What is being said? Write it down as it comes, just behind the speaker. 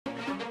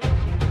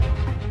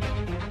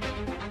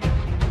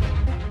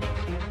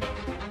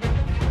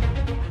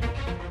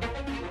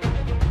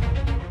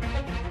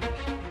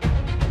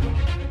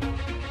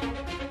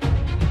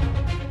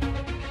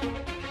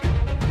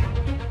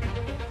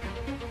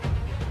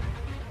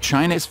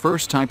China's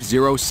first Type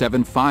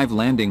 075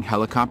 landing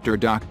helicopter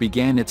dock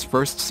began its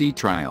first sea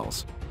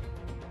trials.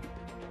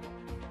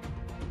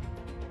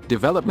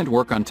 Development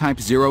work on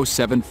Type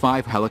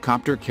 075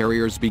 helicopter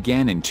carriers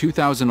began in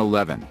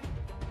 2011.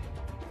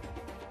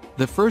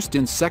 The first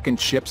and second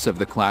ships of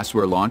the class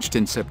were launched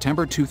in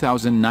September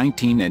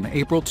 2019 and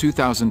April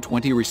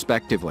 2020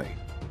 respectively.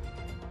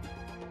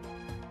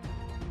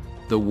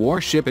 The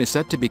warship is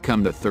set to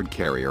become the third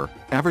carrier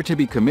ever to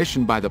be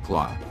commissioned by the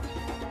PLA.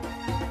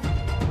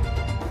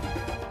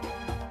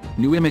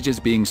 New images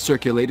being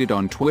circulated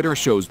on Twitter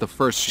shows the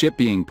first ship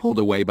being pulled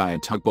away by a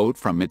tugboat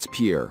from its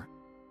pier.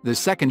 The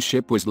second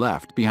ship was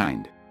left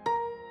behind.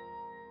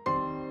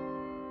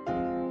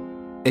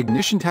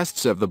 Ignition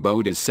tests of the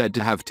boat is said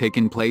to have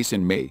taken place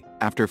in May,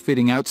 after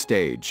fitting out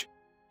stage.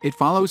 It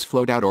follows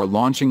float-out or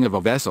launching of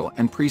a vessel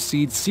and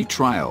precedes sea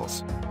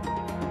trials.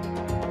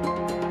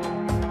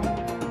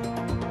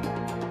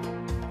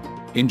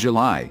 In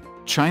July,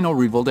 China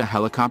revealed a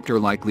helicopter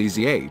like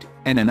LHD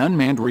and an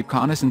unmanned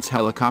reconnaissance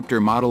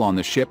helicopter model on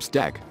the ship's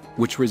deck,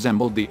 which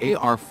resembled the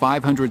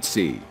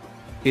AR-500C.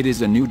 It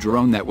is a new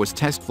drone that was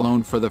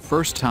test-flown for the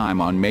first time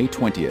on May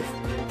 20th.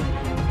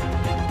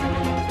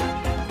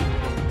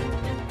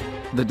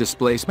 The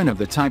displacement of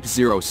the Type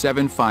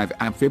 075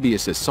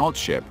 amphibious assault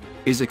ship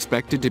is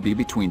expected to be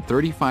between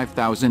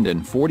 35,000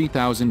 and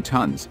 40,000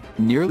 tons,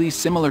 nearly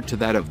similar to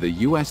that of the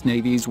U.S.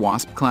 Navy's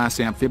Wasp-class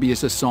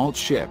amphibious assault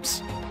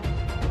ships.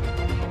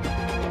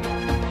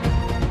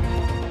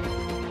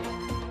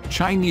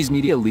 Chinese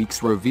media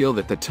leaks reveal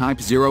that the Type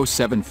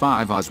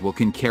 075 AS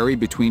can carry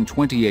between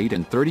 28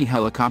 and 30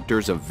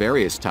 helicopters of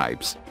various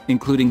types,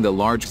 including the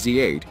large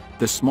Z-8,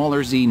 the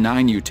smaller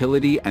Z-9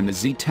 utility and the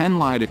Z-10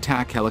 light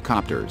attack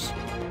helicopters.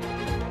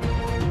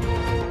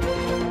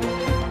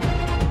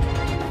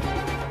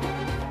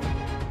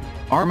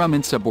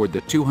 Armaments aboard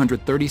the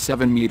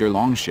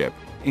 237-meter-long ship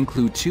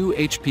include two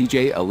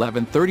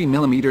HPJ-11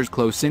 30mm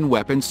close-in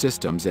weapon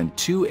systems and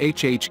two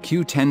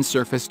HHQ-10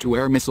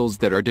 surface-to-air missiles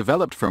that are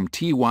developed from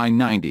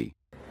TY-90.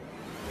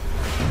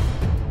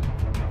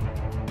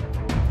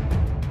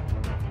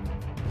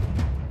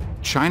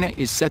 China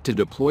is set to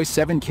deploy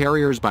 7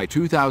 carriers by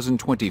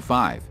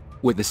 2025,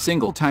 with a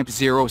single Type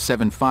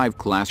 075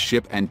 class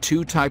ship and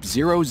 2 Type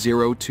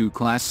 002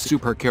 class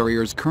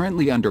supercarriers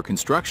currently under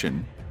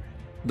construction,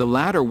 the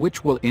latter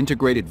which will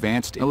integrate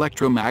advanced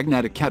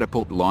electromagnetic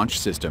catapult launch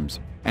systems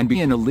and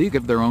be in a league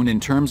of their own in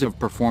terms of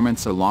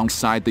performance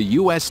alongside the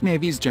U.S.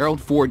 Navy's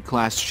Gerald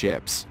Ford-class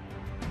ships.